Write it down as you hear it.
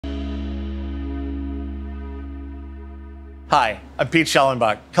Hi, I'm Pete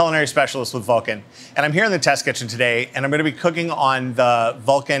Schellenbach, culinary specialist with Vulcan, and I'm here in the test kitchen today, and I'm going to be cooking on the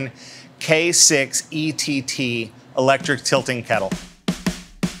Vulcan K6 ETT electric tilting kettle.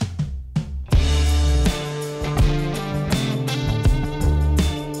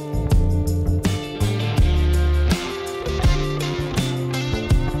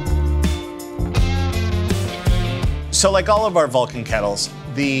 So like all of our Vulcan kettles,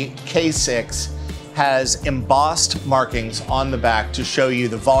 the K6 has embossed markings on the back to show you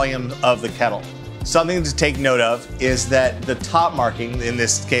the volume of the kettle. Something to take note of is that the top marking, in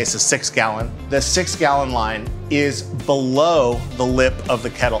this case a 6 gallon, the 6 gallon line is below the lip of the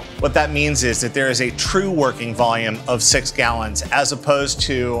kettle. What that means is that there is a true working volume of 6 gallons as opposed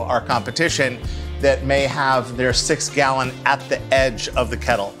to our competition that may have their 6 gallon at the edge of the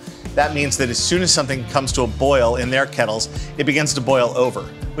kettle. That means that as soon as something comes to a boil in their kettles, it begins to boil over,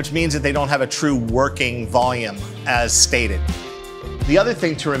 which means that they don't have a true working volume as stated. The other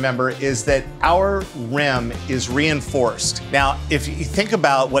thing to remember is that our rim is reinforced. Now, if you think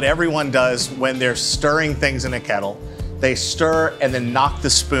about what everyone does when they're stirring things in a kettle, they stir and then knock the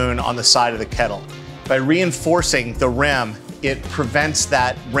spoon on the side of the kettle. By reinforcing the rim, it prevents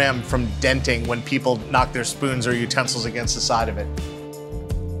that rim from denting when people knock their spoons or utensils against the side of it.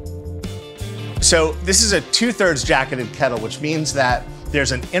 So this is a 2/3 jacketed kettle, which means that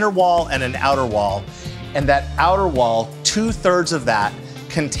there's an inner wall and an outer wall, and that outer wall, 2/3 of that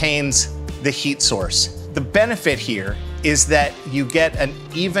contains the heat source. The benefit here is that you get an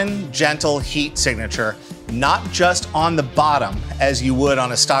even, gentle heat signature, not just on the bottom as you would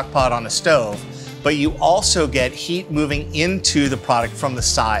on a stock pot on a stove, but you also get heat moving into the product from the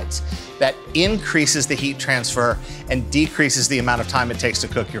sides. That increases the heat transfer and decreases the amount of time it takes to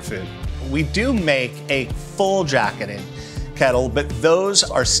cook your food. We do make a full jacketed kettle, but those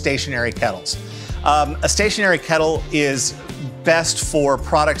are stationary kettles. A stationary kettle is best for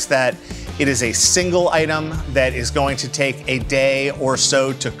products that it is a single item that is going to take a day or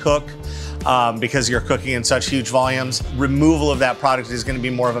so to cook because you're cooking in such huge volumes. Removal of that product is going to be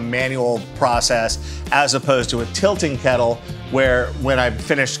more of a manual process as opposed to a tilting kettle where when I'm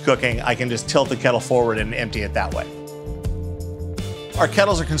finished cooking, I can just tilt the kettle forward and empty it that way. Our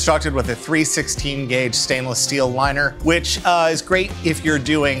kettles are constructed with a 3/16 gauge stainless steel liner, which is great if you're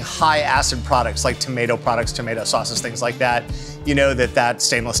doing high acid products like tomato products, tomato sauces, things like that. You know that that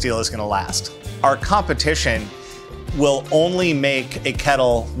stainless steel is gonna last. Our competition will only make a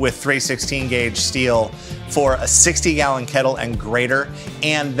kettle with 3/16 gauge steel for a 60 gallon kettle and greater,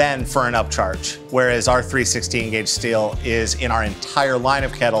 and then for an upcharge, whereas our 3/16 gauge steel is in our entire line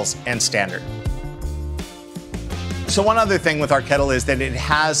of kettles and standard. So one other thing with our kettle is that it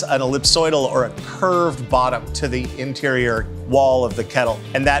has an ellipsoidal or a curved bottom to the interior wall of the kettle.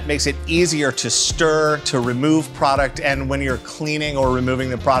 And that makes it easier to stir, to remove product. And when you're cleaning or removing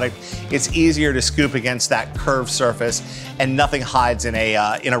the product, it's easier to scoop against that curved surface and nothing hides in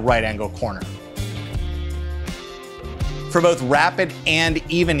a right angle corner. For both rapid and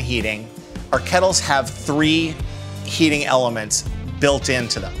even heating, our kettles have 3 heating elements built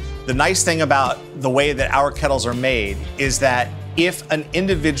into them. The nice thing about the way that our kettles are made is that if an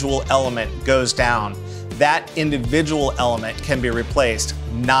individual element goes down, that individual element can be replaced,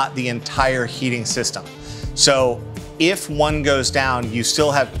 not the entire heating system. So if one goes down, you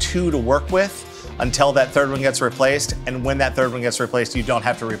still have 2 to work with until that 3rd one gets replaced. And when that 3rd one gets replaced, you don't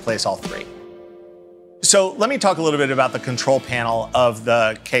have to replace all 3. So let me talk a little bit about the control panel of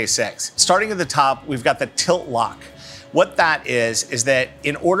the K6. Starting at the top, we've got the tilt lock. What that is that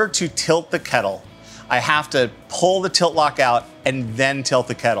in order to tilt the kettle, I have to pull the tilt lock out and then tilt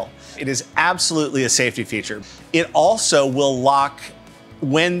the kettle. It is absolutely a safety feature. It also will lock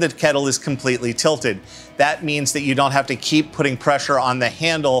when the kettle is completely tilted. That means that you don't have to keep putting pressure on the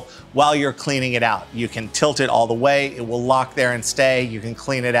handle while you're cleaning it out. You can tilt it all the way, it will lock there and stay, you can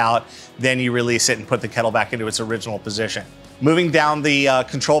clean it out, then you release it and put the kettle back into its original position. Moving down the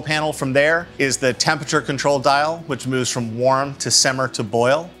control panel from there is the temperature control dial, which moves from warm to simmer to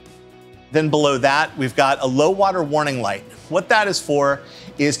boil. Then below that, we've got a low water warning light. What that is for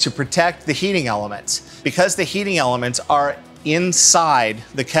is to protect the heating elements. Because the heating elements are inside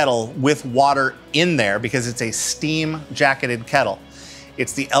the kettle with water in there, because it's a steam jacketed kettle,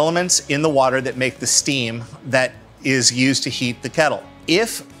 it's the elements in the water that make the steam that is used to heat the kettle.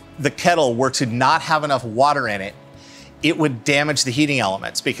 If the kettle were to not have enough water in it, it would damage the heating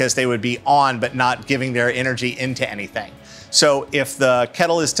elements because they would be on but not giving their energy into anything. So if the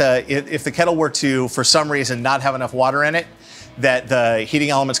kettle were to, for some reason, not have enough water in it, that the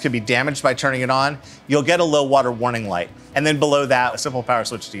heating elements could be damaged by turning it on, you'll get a low water warning light. And then below that, a simple power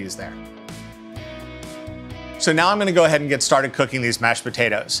switch to use there. So now I'm gonna go ahead and get started cooking these mashed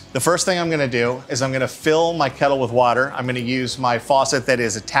potatoes. The first thing I'm gonna do is I'm gonna fill my kettle with water. I'm gonna use my faucet that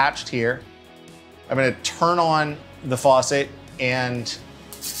is attached here. I'm gonna turn on the faucet and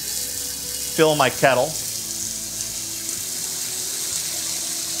fill my kettle.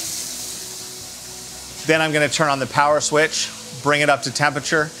 Then I'm gonna turn on the power switch, bring it up to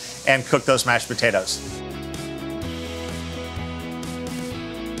temperature, and cook those mashed potatoes.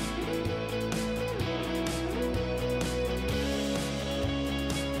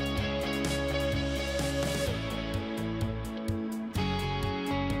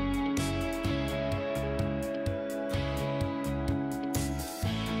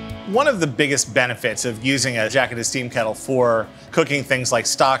 One of the biggest benefits of using a jacketed steam kettle for cooking things like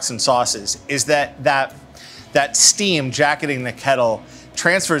stocks and sauces is that steam jacketing the kettle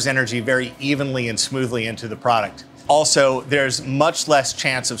transfers energy very evenly and smoothly into the product. Also, there's much less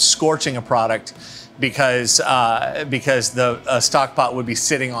chance of scorching a product because the stock pot would be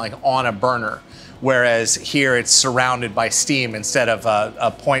sitting like on a burner, whereas here it's surrounded by steam instead of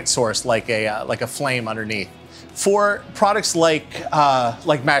a point source like a flame underneath. For products like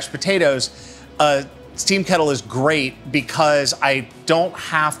mashed potatoes, a steam kettle is great because I don't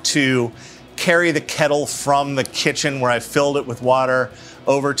have to carry the kettle from the kitchen where I filled it with water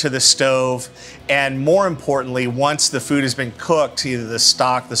over to the stove. And more importantly, once the food has been cooked, either the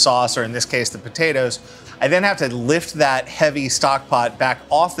stock, the sauce, or in this case, the potatoes, I then have to lift that heavy stock pot back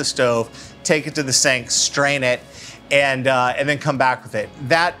off the stove, take it to the sink, strain it, and then come back with it.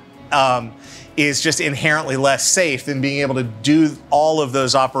 That is just inherently less safe than being able to do all of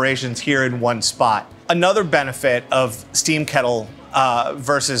those operations here in one spot. Another benefit of steam kettle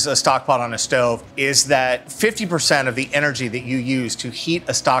versus a stock pot on a stove is that 50% of the energy that you use to heat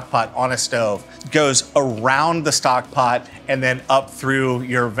a stock pot on a stove goes around the stock pot and then up through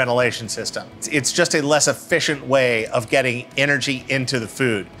your ventilation system. It's just a less efficient way of getting energy into the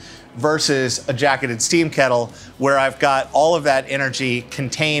food versus a jacketed steam kettle where I've got all of that energy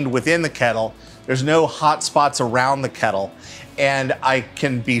contained within the kettle. There's no hot spots around the kettle, and I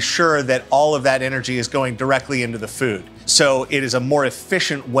can be sure that all of that energy is going directly into the food. So it is a more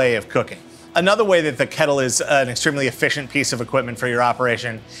efficient way of cooking. Another way that the kettle is an extremely efficient piece of equipment for your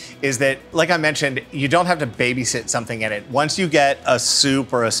operation is that, like I mentioned, you don't have to babysit something in it. Once you get a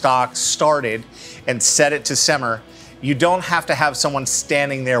soup or a stock started and set it to simmer, you don't have to have someone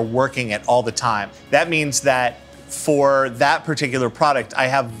standing there working it all the time. That means that for that particular product, I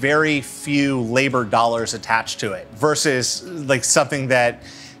have very few labor dollars attached to it versus like something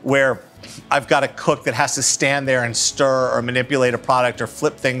where I've got a cook that has to stand there and stir or manipulate a product or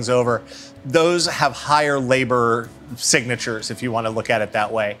flip things over. Those have higher labor signatures, if you want to look at it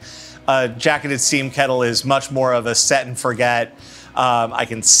that way. A jacketed steam kettle is much more of a set and forget. I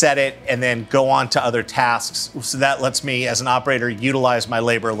can set it and then go on to other tasks. So that lets me, as an operator, utilize my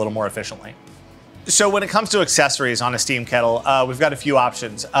labor a little more efficiently. So when it comes to accessories on a steam kettle, we've got a few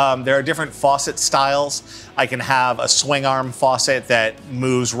options. There are different faucet styles. I can have a swing arm faucet that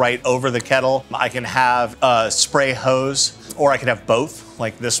moves right over the kettle. I can have a spray hose, or I can have both,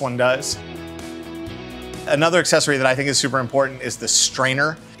 like this one does. Another accessory that I think is super important is the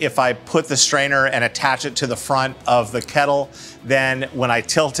strainer. If I put the strainer and attach it to the front of the kettle, then when I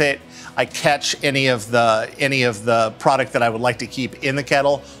tilt it, I catch any of the product that I would like to keep in the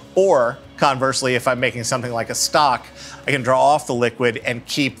kettle. Or conversely, if I'm making something like a stock, I can draw off the liquid and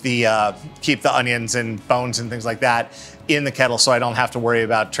keep the onions and bones and things like that in the kettle so I don't have to worry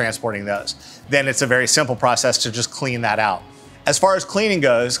about transporting those. Then it's a very simple process to just clean that out. As far as cleaning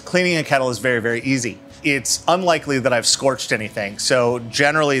goes, cleaning a kettle is very, very easy. It's unlikely that I've scorched anything. So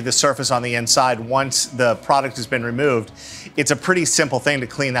generally the surface on the inside, once the product has been removed, it's a pretty simple thing to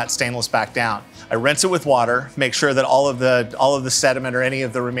clean that stainless back down. I rinse it with water, make sure that all of the sediment or any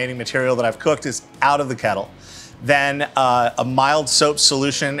of the remaining material that I've cooked is out of the kettle. Then a mild soap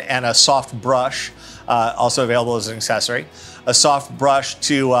solution and a soft brush, also available as an accessory. A soft brush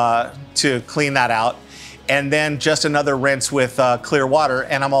to clean that out. And then just another rinse with clear water,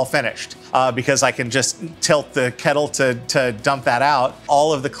 and I'm all finished. Because I can just tilt the kettle to dump that out.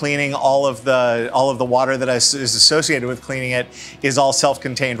 All of the cleaning, all of the water that is associated with cleaning it is all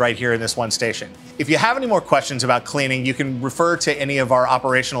self-contained right here in this one station. If you have any more questions about cleaning, you can refer to any of our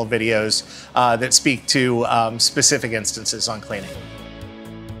operational videos that speak to specific instances on cleaning.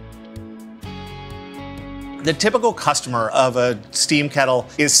 The typical customer of a steam kettle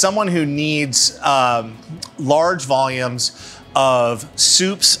is someone who needs large volumes of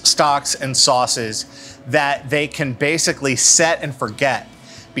soups, stocks, and sauces that they can basically set and forget.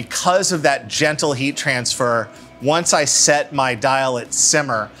 Because of that gentle heat transfer, Once I set my dial at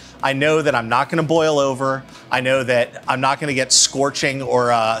simmer, I know that I'm not gonna boil over. I know that I'm not gonna get scorching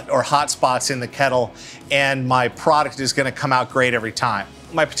or hot spots in the kettle, and my product is gonna come out great every time.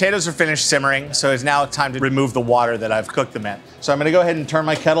 My potatoes are finished simmering, so it's now time to remove the water that I've cooked them in. So I'm gonna go ahead and turn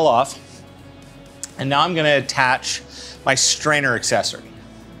my kettle off, and now I'm gonna attach my strainer accessory.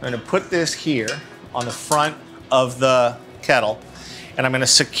 I'm gonna put this here on the front of the kettle, and I'm gonna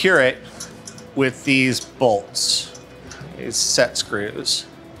secure it with these bolts, these set screws,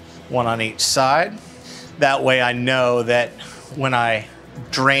 one on each side. That way I know that when I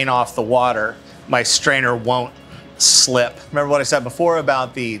drain off the water, my strainer won't slip. Remember what I said before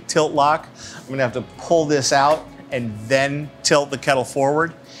about the tilt lock? I'm gonna have to pull this out and then tilt the kettle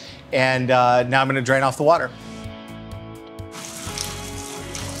forward. And now I'm gonna drain off the water.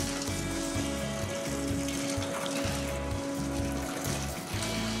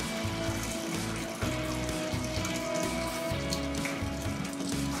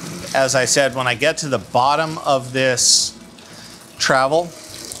 As I said, when I get to the bottom of this travel,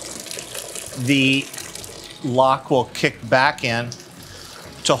 the lock will kick back in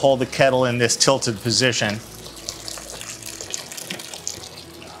to hold the kettle in this tilted position.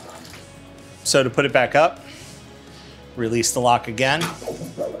 So to put it back up, release the lock again.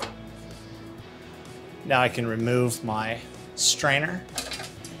 Now I can remove my strainer.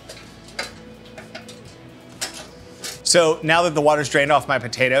 So now that the water's drained off my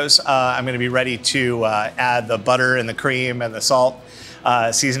potatoes, I'm gonna be ready to add the butter and the cream and the salt,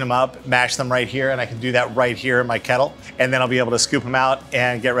 season them up, mash them right here, and I can do that right here in my kettle, and then I'll be able to scoop them out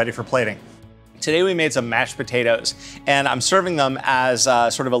and get ready for plating. Today we made some mashed potatoes, and I'm serving them as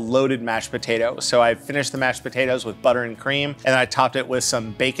sort of a loaded mashed potato. So I finished the mashed potatoes with butter and cream, and then I topped it with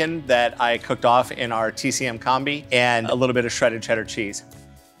some bacon that I cooked off in our TCM combi, and a little bit of shredded cheddar cheese.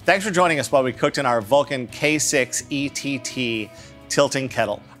 Thanks for joining us while we cooked in our Vulcan K6 ETT tilting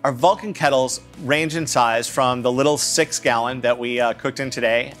kettle. Our Vulcan kettles range in size from the little 6-gallon that we cooked in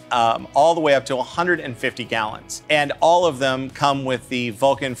today, all the way up to 150 gallons. And all of them come with the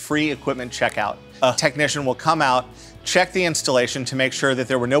Vulcan free equipment checkout. A technician will come out, check the installation to make sure that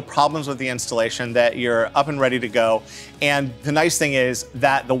there were no problems with the installation, that you're up and ready to go. And the nice thing is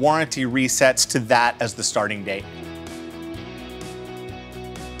that the warranty resets to that as the starting date.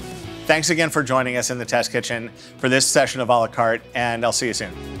 Thanks again for joining us in the test kitchen for this session of a la carte, and I'll see you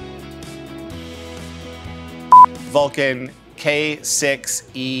soon. Vulcan K6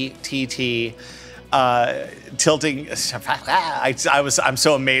 ETT tilting. I'm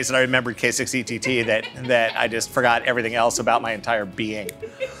so amazed that I remembered K6 ETT that I just forgot everything else about my entire being.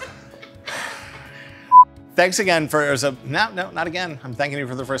 Thanks again for, no, not again. I'm thanking you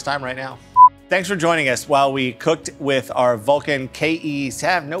for the first time right now. Thanks for joining us while we cooked with our Vulcan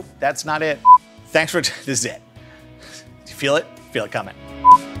KE7. Nope, that's not it. Thanks for, this is it. Do you feel it? Feel it coming.